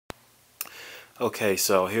Okay,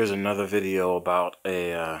 so here's another video about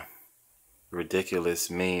a ridiculous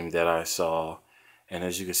meme that I saw. And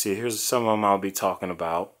as you can see, here's some of them I'll be talking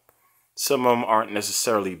about. Some of them aren't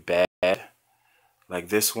necessarily bad, like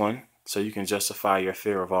this one. So you can justify your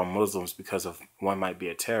fear of all Muslims because of one might be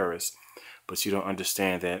a terrorist, but you don't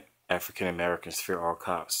understand that African Americans fear all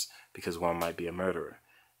cops because one might be a murderer.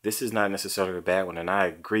 This is not necessarily a bad one, and I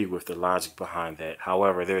agree with the logic behind that.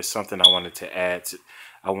 However, there's something I wanted to add to.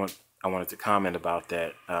 I wanted to comment about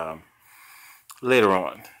that later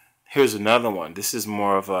on. Here's another one. This is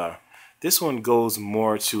more of a. This one goes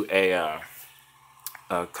more to a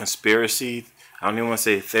conspiracy. I don't even want to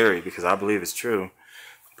say theory because I believe it's true,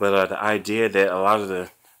 but the idea that a lot of the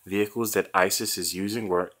vehicles that ISIS is using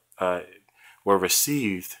were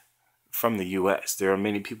received from the U.S. There are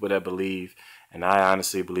many people that believe, and I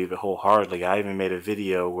honestly believe it wholeheartedly. I even made a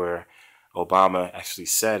video where Obama actually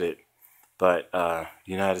said it, but the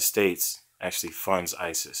United States actually funds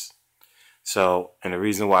ISIS. So, and the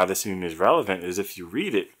reason why this meme is relevant is if you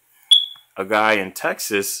read it, a guy in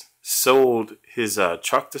Texas sold his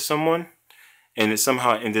truck to someone, and it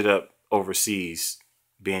somehow ended up overseas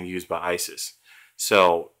being used by ISIS.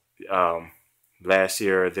 So, last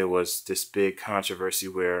year there was this big controversy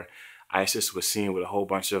where ISIS was seen with a whole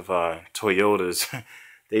bunch of Toyotas.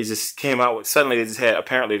 They just came out with, suddenly they just had,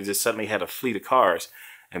 apparently they just suddenly had a fleet of cars.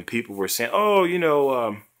 And people were saying, oh, you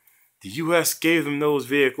know, the U.S. gave them those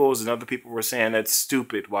vehicles. And other people were saying that's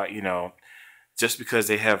stupid. Why, you know, just because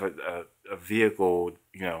they have a vehicle,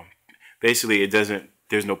 you know, basically it doesn't,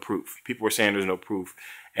 there's no proof. People were saying there's no proof.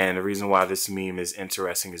 And the reason why this meme is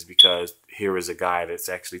interesting is because here is a guy that's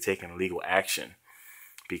actually taking legal action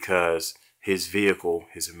because his vehicle,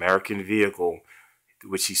 his American vehicle,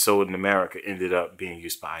 which he sold in America, ended up being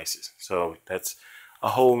used by ISIS. So that's a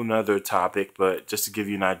whole nother topic, but just to give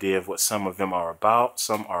you an idea of what some of them are about.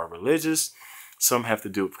 Some are religious, some have to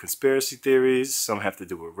do with conspiracy theories, some have to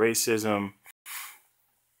do with racism.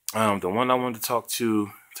 The one I wanted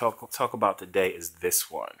to talk about today is this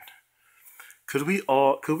one. Could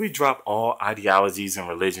we drop all ideologies and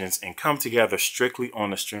religions and come together strictly on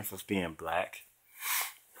the strength of being black?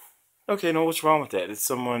 Okay, no, what's wrong with that? It's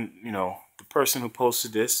someone, you know, the person who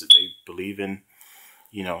posted this, they believe in,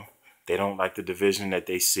 you know, they don't like the division that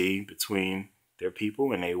they see between their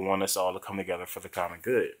people, and they want us all to come together for the common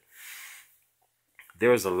good.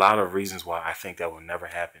 There's a lot of reasons why I think that will never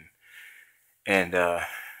happen. And that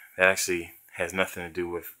actually has nothing to do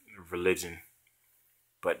with religion,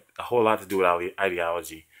 but a whole lot to do with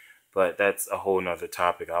ideology. But that's a whole nother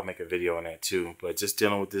topic. I'll make a video on that too. But just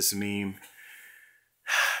dealing with this meme,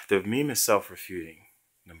 the meme is self-refuting,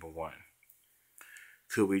 number one.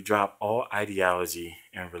 Could we drop all ideology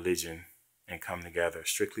and religion and come together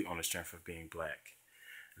strictly on the strength of being black?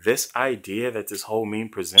 This idea that this whole meme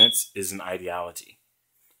presents is an ideology.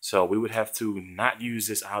 So we would have to not use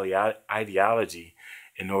this ideology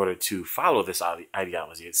in order to follow this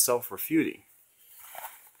ideology. It's self-refuting.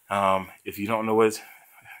 If you don't know what,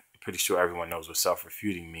 I'm pretty sure everyone knows what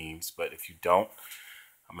self-refuting means, but if you don't,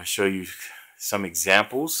 I'm going to show you some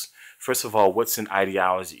examples. First of all, what's an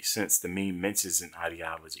ideology, since the meme mentions an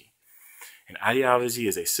ideology? An ideology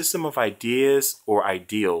is a system of ideas or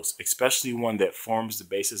ideals, especially one that forms the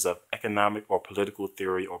basis of economic or political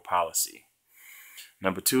theory or policy.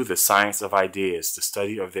 Number two, the science of ideas, the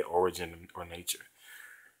study of their origin or nature.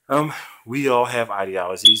 We all have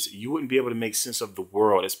ideologies. You wouldn't be able to make sense of the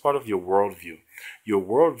world. It's part of your worldview. Your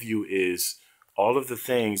worldview is all of the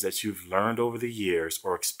things that you've learned over the years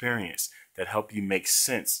or experienced that help you make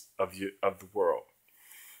sense of the world.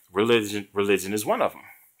 Religion is one of them.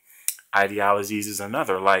 Ideologies is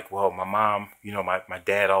another. Like, well, my mom, you know, my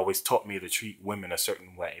dad always taught me to treat women a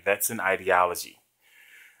certain way. That's an ideology.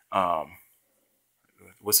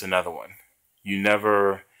 What's another one? You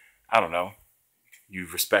never, I don't know, you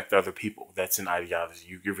respect other people. That's an ideology.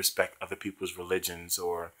 You respect other people's religions,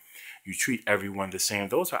 or you treat everyone the same.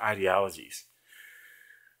 Those are ideologies.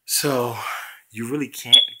 So you really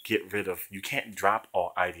can't get rid of, you can't drop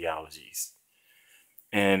all ideologies.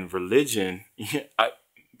 And religion,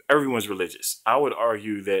 everyone's religious. I would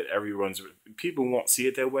argue that people won't see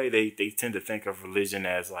it that way. They tend to think of religion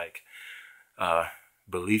as like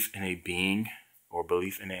belief in a being or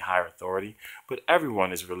belief in a higher authority. But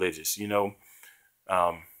everyone is religious. You know,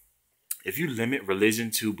 if you limit religion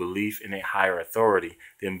to belief in a higher authority,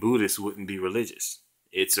 then Buddhists wouldn't be religious.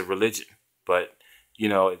 It's a religion. But, you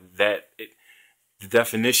know, the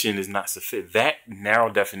definition is not sufficient. That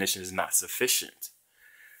narrow definition is not sufficient.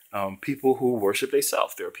 People who worship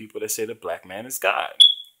themselves. There are people that say the black man is God.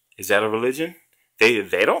 Is that a religion? They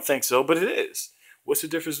don't think so, but it is. What's the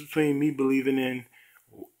difference between me believing in,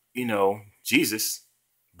 you know, Jesus,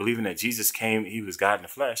 believing that Jesus came, he was God in the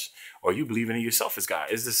flesh, or you believing in yourself as God.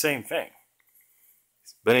 It's the same thing.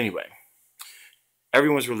 But anyway,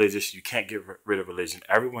 everyone's religious. You can't get rid of religion.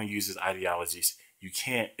 Everyone uses ideologies. You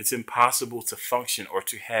can't, it's impossible to function or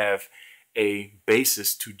to have a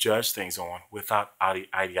basis to judge things on without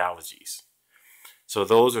ideologies. So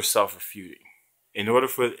those are self-refuting. In order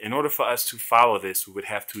for us to follow this, we would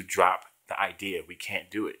have to drop the idea. We can't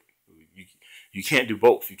do it. You can't do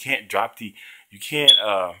both. You can't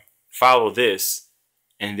follow this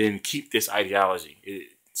and then keep this ideology.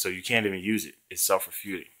 So you can't even use it. It's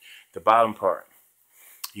self-refuting. The bottom part,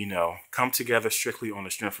 come together strictly on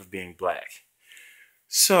the strength of being black.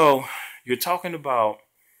 So you're talking about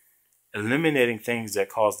eliminating things that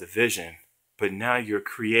cause division, but now you're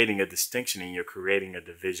creating a distinction and you're creating a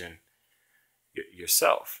division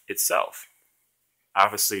itself.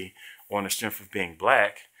 Obviously on the strength of being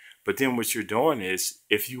black. But then what you're doing is,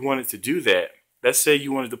 if you wanted to do that, let's say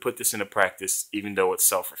you wanted to put this into practice, even though it's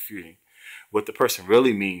self-refuting, what the person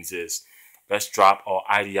really means is, let's drop all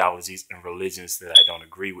ideologies and religions that I don't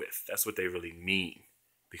agree with. That's what they really mean,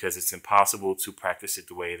 because it's impossible to practice it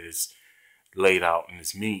the way it is laid out in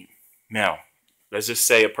this meme. Now, let's just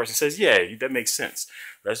say a person says, yeah, that makes sense.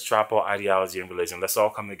 Let's drop all ideology and religion. Let's all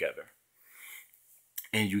come together.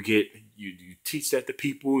 And you teach that to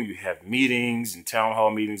people, you have meetings and town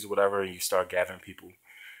hall meetings or whatever, and you start gathering people.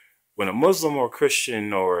 When a Muslim or a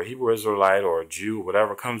Christian or a Hebrew Israelite or a Jew or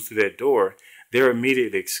whatever comes through that door, they're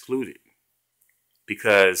immediately excluded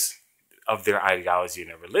because of their ideology and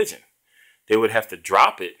their religion. They would have to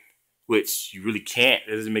drop it, which you really can't.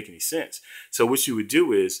 It doesn't make any sense. So what you would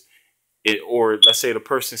do is, or let's say the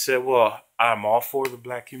person said, well, I'm all for the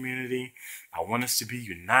black community. I want us to be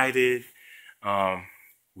united.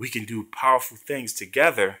 We can do powerful things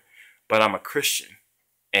together, but I'm a Christian,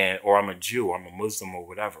 or I'm a Jew, or I'm a Muslim, or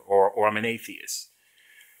whatever, or I'm an atheist.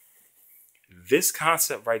 This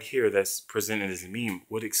concept right here that's presented as a meme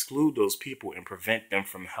would exclude those people and prevent them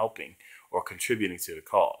from helping or contributing to the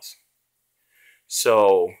cause.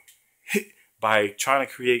 So by trying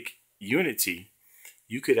to create unity,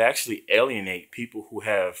 you could actually alienate people who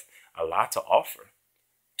have a lot to offer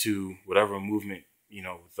to whatever movement,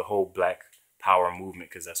 the whole black power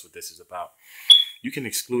movement, because that's what this is about. You can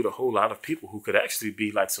exclude a whole lot of people who could actually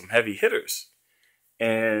be like some heavy hitters.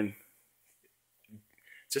 And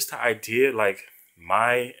just the idea, like,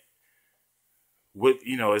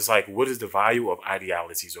 it's like, what is the value of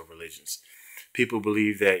ideologies or religions? People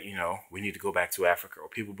believe that, we need to go back to Africa, or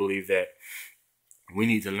people believe that we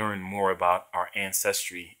need to learn more about our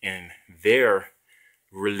ancestry and their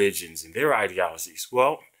religions and their ideologies.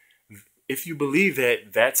 Well, if you believe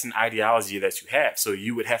that that's an ideology that you have, so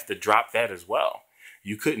you would have to drop that as well.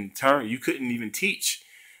 You couldn't even teach,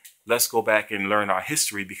 let's go back and learn our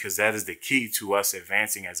history, because that is the key to us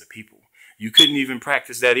advancing as a people. You couldn't even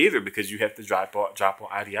practice that either, because you have to drop all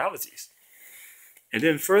ideologies. And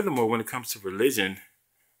then furthermore, when it comes to religion,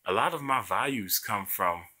 a lot of my values come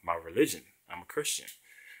from my religion. I'm a Christian.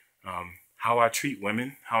 How I treat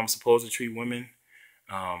women, how I'm supposed to treat women,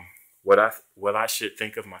 what I should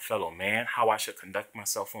think of my fellow man, how I should conduct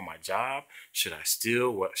myself on my job. Should I steal?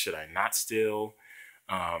 What should I not steal?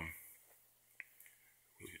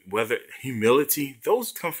 Whether humility,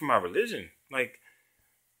 those come from my religion. Like,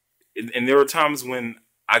 and there are times when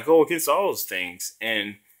I go against all those things,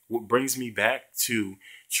 and what brings me back to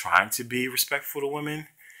trying to be respectful to women,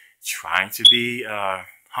 trying to be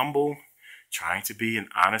humble, trying to be an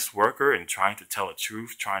honest worker, and trying to tell the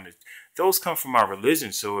truth, those come from our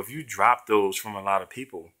religion. So if you drop those from a lot of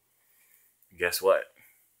people, guess what?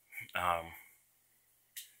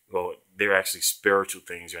 Well, they're actually spiritual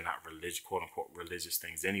things. They're not religious, quote unquote, religious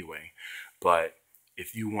things anyway. But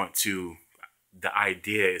if you want to, the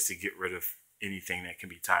idea is to get rid of anything that can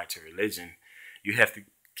be tied to religion. You have to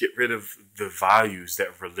get rid of the values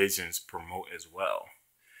that religions promote as well.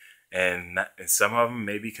 And some of them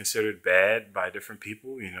may be considered bad by different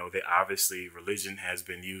people. Religion has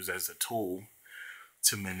been used as a tool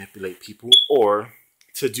to manipulate people or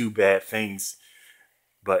to do bad things.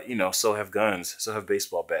 But, so have guns, so have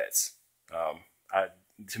baseball bats.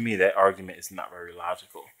 To me, that argument is not very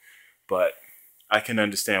logical. But I can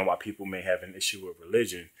understand why people may have an issue with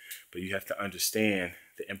religion. But you have to understand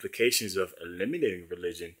the implications of eliminating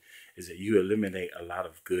religion is that you eliminate a lot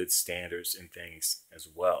of good standards and things as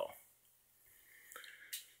well.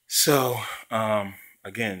 So,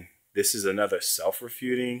 again, this is another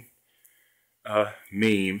self-refuting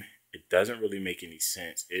meme. It doesn't really make any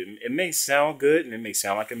sense. It may sound good and it may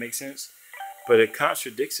sound like it makes sense, but it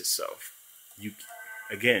contradicts itself.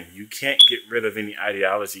 again, you can't get rid of any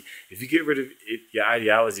ideology. If you get rid of your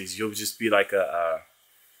ideologies, you'll just be like I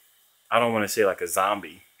don't want to say like a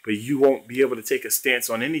zombie, but you won't be able to take a stance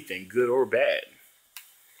on anything, good or bad.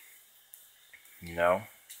 You know?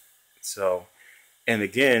 So, and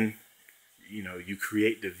again, you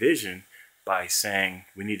create division by saying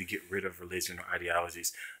we need to get rid of religion or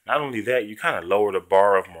ideologies. Not only that, you kind of lower the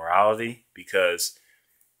bar of morality, because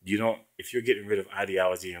if you're getting rid of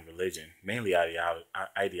ideology and religion, mainly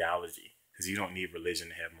ideology, because you don't need religion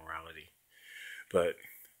to have morality. But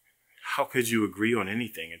how could you agree on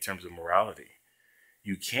anything in terms of morality?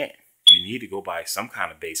 You can't. You need to go by some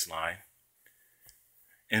kind of baseline.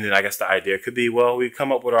 And then I guess the idea could be, well, we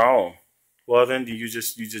come up with our own. Well, then you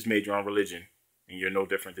just made your own religion, and you're no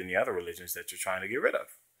different than the other religions that you're trying to get rid of.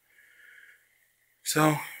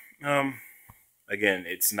 So, again,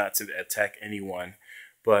 it's not to attack anyone,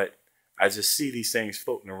 but I just see these things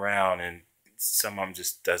floating around, and some of them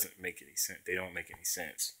just doesn't make any sense. They don't make any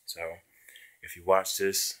sense. So, if you watch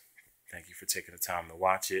this, thank you for taking the time to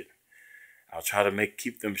watch it. I'll try to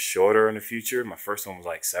keep them shorter in the future. My first one was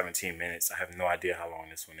like 17 minutes. I have no idea how long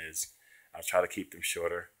this one is. I'll try to keep them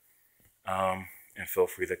shorter. And feel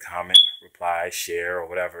free to comment, reply, share, or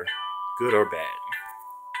whatever, good or bad.